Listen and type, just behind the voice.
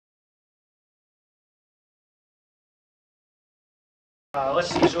Let's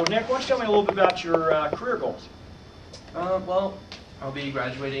see. So, Nick, why don't you tell me a little bit about your career goals? Well, I'll be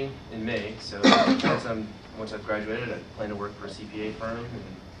graduating in May, so once I've graduated, I plan to work for a CPA firm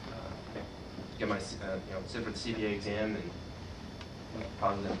and get my sit for the CPA exam, and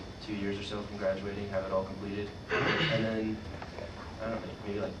probably in 2 years or so from graduating, have it all completed, and then I don't know,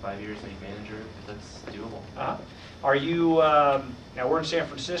 maybe like 5 years, make manager if that's doable. Are you now we're in San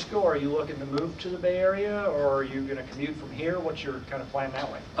Francisco? Are you looking to move to the Bay Area, or are you going to commute from here? What's your kind of plan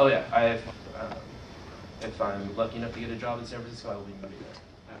that way? Oh yeah, if I'm lucky enough to get a job in San Francisco, I will be moving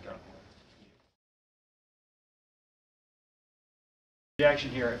there. Okay. Objection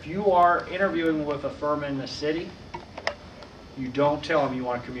here. If you are interviewing with a firm in the city, you don't tell them you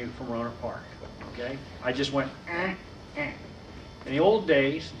want to commute from Rohnert Park. Okay? I just went. In the old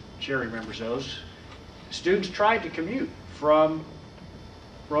days, Jerry remembers those. Students tried to commute from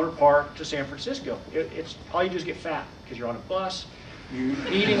Rohnert Park to San Francisco. It's all you do is get fat because you're on a bus, you're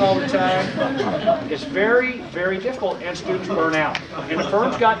eating all the time. It's very, very difficult, and students burn out. And the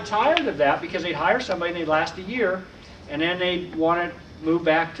firms got tired of that because they'd hire somebody and they'd last a year, and then they'd want to move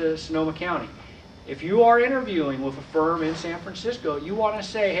back to Sonoma County. If you are interviewing with a firm in San Francisco, you want to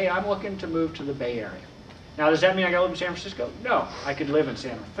say, hey, I'm looking to move to the Bay Area. Now, does that mean I got to live in San Francisco? No. I could live in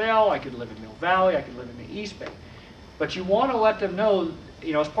San Rafael, I could live in Mill Valley, I could live in the East Bay. But you want to let them know,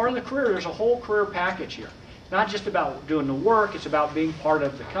 as part of the career, there's a whole career package here. It's not just about doing the work, it's about being part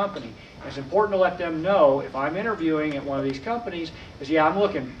of the company. And it's important to let them know, if I'm interviewing at one of these companies, is yeah, I'm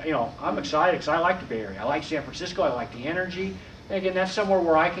looking, I'm excited because I like the Bay Area. I like San Francisco, I like the energy. And again, that's somewhere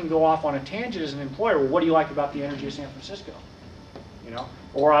where I can go off on a tangent as an employer. Well, what do you like about the energy of San Francisco?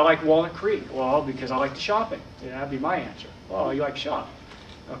 Or I like Walnut Creek. Well, because I like the shopping. Yeah, that'd be my answer. Well, you like to shop.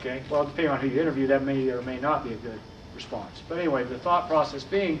 Okay. Well, depending on who you interview, that may or may not be a good response. But anyway, the thought process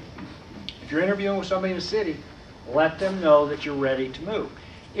being, if you're interviewing with somebody in the city, let them know that you're ready to move.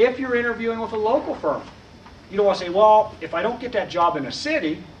 If you're interviewing with a local firm, you don't want to say, well, if I don't get that job in a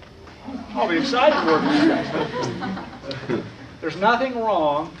city, I'll be excited to work with you guys. There's nothing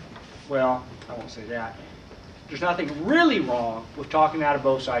wrong, well, I won't say that. There's nothing really wrong with talking out of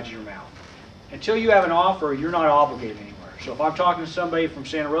both sides of your mouth. Until you have an offer, you're not obligated anywhere. So if I'm talking to somebody from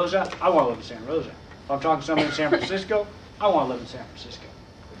Santa Rosa, I want to live in Santa Rosa. If I'm talking to somebody in San Francisco, I want to live in San Francisco.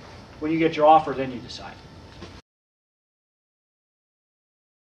 When you get your offer, then you decide.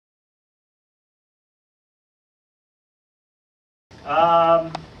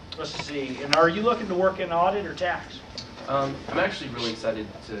 Let's see. And are you looking to work in audit or tax? I'm actually really excited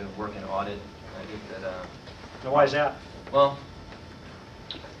to work in audit. I think that. Now, why is that? Well,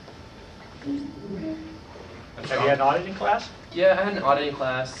 have you had an auditing class? Yeah, I had an auditing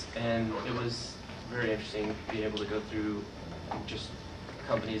class, and it was very interesting being able to go through just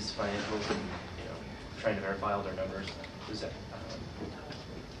companies' financials and trying to verify all their numbers. It was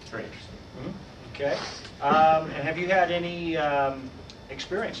very interesting. Mm-hmm. Okay. And have you had any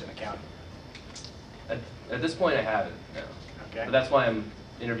experience in accounting? At this point, I haven't. No. Okay. But that's why I'm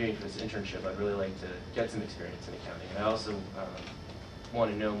interviewing for this internship. I'd really like to get some experience in accounting, and I also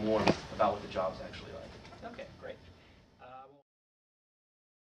want to know more about what the job's actually like. Okay, great.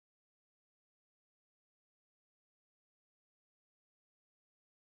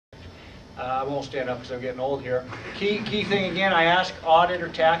 I won't stand up because I'm getting old here. Key thing again, I ask audit or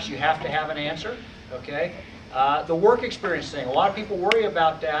tax, you have to have an answer. Okay. The work experience thing, a lot of people worry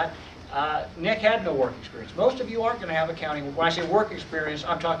about that. Nick had no work experience. Most of you aren't going to have accounting. When I say work experience,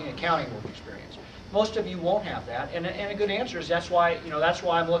 I'm talking accounting work experience. Most of you won't have that, and a good answer is that's why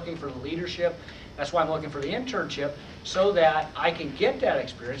I'm looking for the leadership. That's why I'm looking for the internship, so that I can get that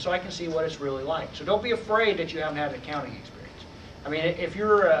experience, so I can see what it's really like. So don't be afraid that you haven't had accounting experience. I mean, if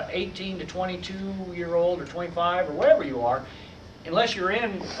you're 18 to 22-year-old or 25 or whatever you are, unless you're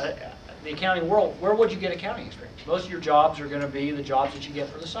in the accounting world, where would you get accounting experience? Most of your jobs are going to be the jobs that you get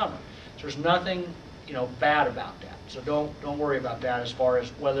for the summer. So there's nothing, bad about that. So don't worry about that as far as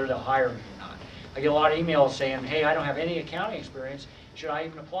whether they'll hire me or not. I get a lot of emails saying, hey, I don't have any accounting experience. Should I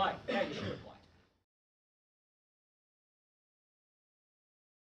even apply? Yeah, you should apply.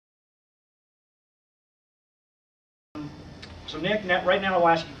 So Nick, right now I'll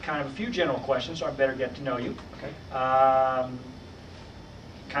ask you kind of a few general questions, so I better get to know you. Okay.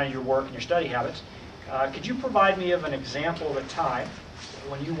 Kind of your work and your study habits. Could you provide me of an example of a time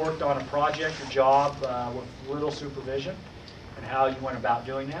when you worked on a project or job with little supervision, and how you went about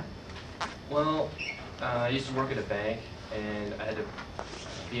doing that? Well, I used to work at a bank, and I had to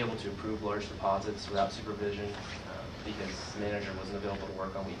be able to approve large deposits without supervision because the manager wasn't available to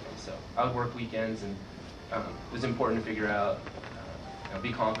work on weekends. So I would work weekends, and it was important to figure out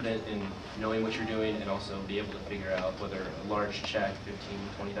be confident in knowing what you're doing, and also be able to figure out whether a large check,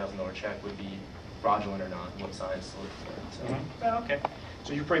 $15,000, $20,000 check, would be fraudulent or not, and what signs to look for. So. Well, okay.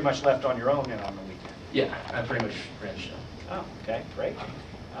 So you're pretty much left on your own then on the weekend? Yeah, I pretty much ran the show. Oh, okay, great.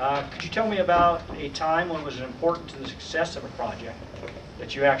 Could you tell me about a time when it was important to the success of a project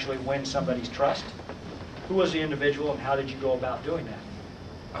that you actually win somebody's trust? Who was the individual and how did you go about doing that?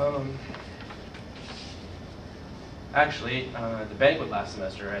 Actually, the banquet last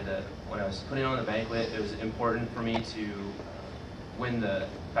semester, when I was putting on the banquet, it was important for me to win the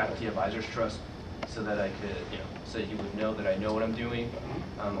faculty advisor's trust so that I could, so that he would know that I know what I'm doing.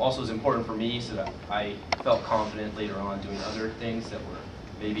 Also, it was important for me so that I felt confident later on doing other things that were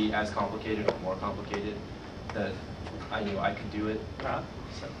maybe as complicated or more complicated, that I knew I could do it.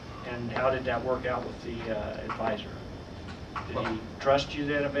 So. And how did that work out with the advisor? Did he trust you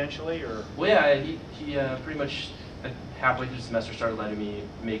then eventually, or? Well, yeah, he pretty much halfway through the semester started letting me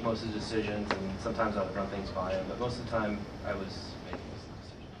make most of the decisions, and sometimes I would run things by him, but most of the time I was making most of the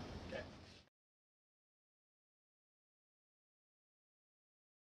decisions. Okay.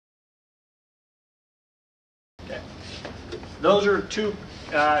 Okay. Those are two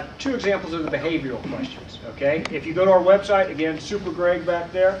examples of the behavioral questions, okay? If you go to our website, again, Super Greg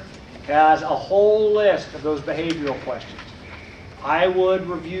back there has a whole list of those behavioral questions. I would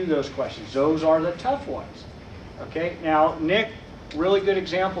review those questions. Those are the tough ones, okay? Now, Nick, really good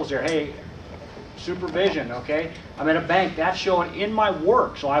examples there. Hey, supervision, okay? I'm at a bank. That's showing in my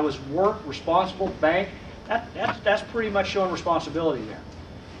work. So I was responsible bank. That's pretty much showing responsibility there.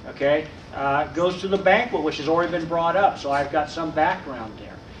 Okay, goes to the banquet, which has already been brought up, so I've got some background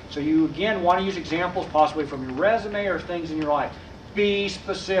there. So you, again, want to use examples possibly from your resume or things in your life. Be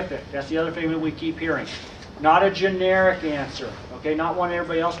specific. That's the other thing that we keep hearing. Not a generic answer, okay, not one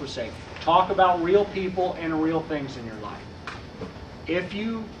everybody else would say. Talk about real people and real things in your life. If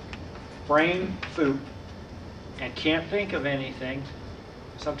you brain food and can't think of anything,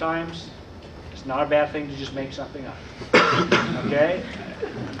 sometimes it's not a bad thing to just make something up, okay?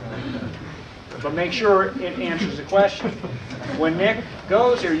 But make sure it answers the question. When Nick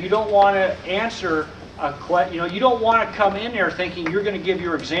goes here, you don't want to answer a question. You don't want to come in there thinking you're going to give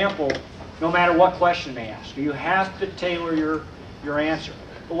your example no matter what question they ask. You have to tailor your answer.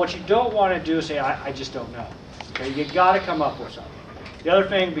 But what you don't want to do is say, I just don't know. Okay, you got to come up with something. The other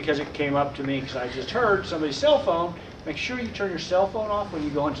thing, because it came up to me because I just heard somebody's cell phone, make sure you turn your cell phone off when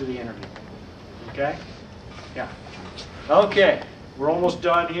you go into the interview. Okay? Yeah. Okay. We're almost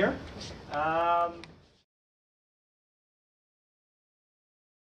done here.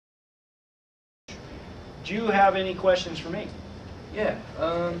 Do you have any questions for me? Yeah.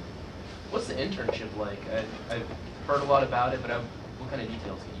 What's the internship like? I've heard a lot about it, but what kind of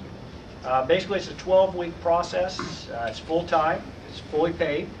details can you give? Basically, it's a 12-week process. It's full-time. It's fully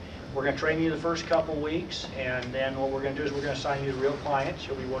paid. We're going to train you the first couple weeks, and then what we're going to do is we're going to assign you to real clients.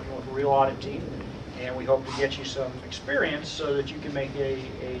 You'll be working with a real audit team, and we hope to get you some experience so that you can make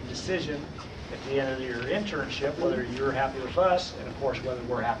a decision at the end of your internship whether you're happy with us, and of course whether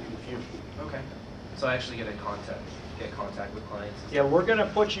we're happy with you. Okay. So I actually get contact with clients? Yeah, we're going to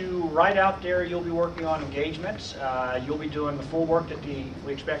put you right out there. You'll be working on engagements. You'll be doing the full work that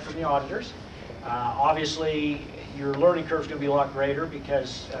we expect from the auditors. Obviously, your learning curve is going to be a lot greater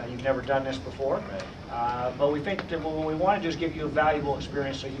because you've never done this before. Right. But we think that what we want to do is give you a valuable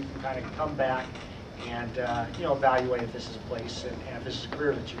experience so you can kind of come back and evaluate if this is a place and if this is a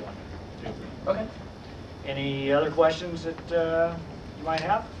career that you want to do. Okay. Any other questions that you might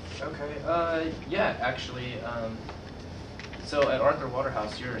have? Okay. Yeah, actually. So at Arthur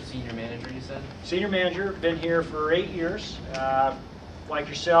Waterhouse, you're a senior manager, you said? Senior manager, been here for 8 years. Like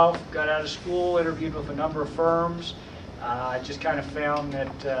yourself, got out of school, interviewed with a number of firms. I just kind of found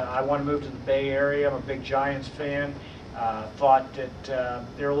that I want to move to the Bay Area. I'm a big Giants fan. Thought that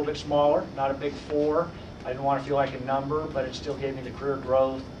they're a little bit smaller, not a big four. I didn't want to feel like a number, but it still gave me the career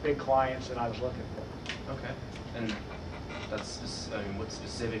growth, big clients that I was looking for. Okay. And what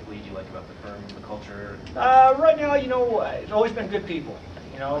specifically do you like about the firm, the culture? Right now, it's always been good people.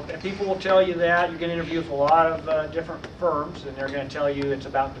 And people will tell you that. You're going to interview with a lot of different firms, and they're going to tell you it's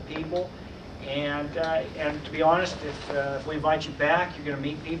about the people. And to be honest, if we invite you back, you're going to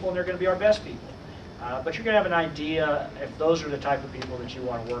meet people, and they're going to be our best people. But you're going to have an idea if those are the type of people that you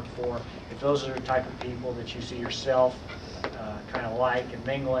want to work for, if those are the type of people that you see yourself kind of like and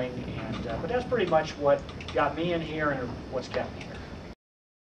mingling. But that's pretty much what got me in here and what's kept me here.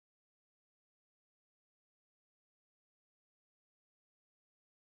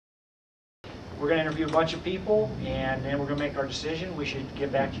 We're going to interview a bunch of people, and then we're going to make our decision. We should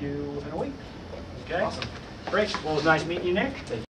get back to you within a week. Okay? Awesome. Great. Well, it was nice meeting you, Nick.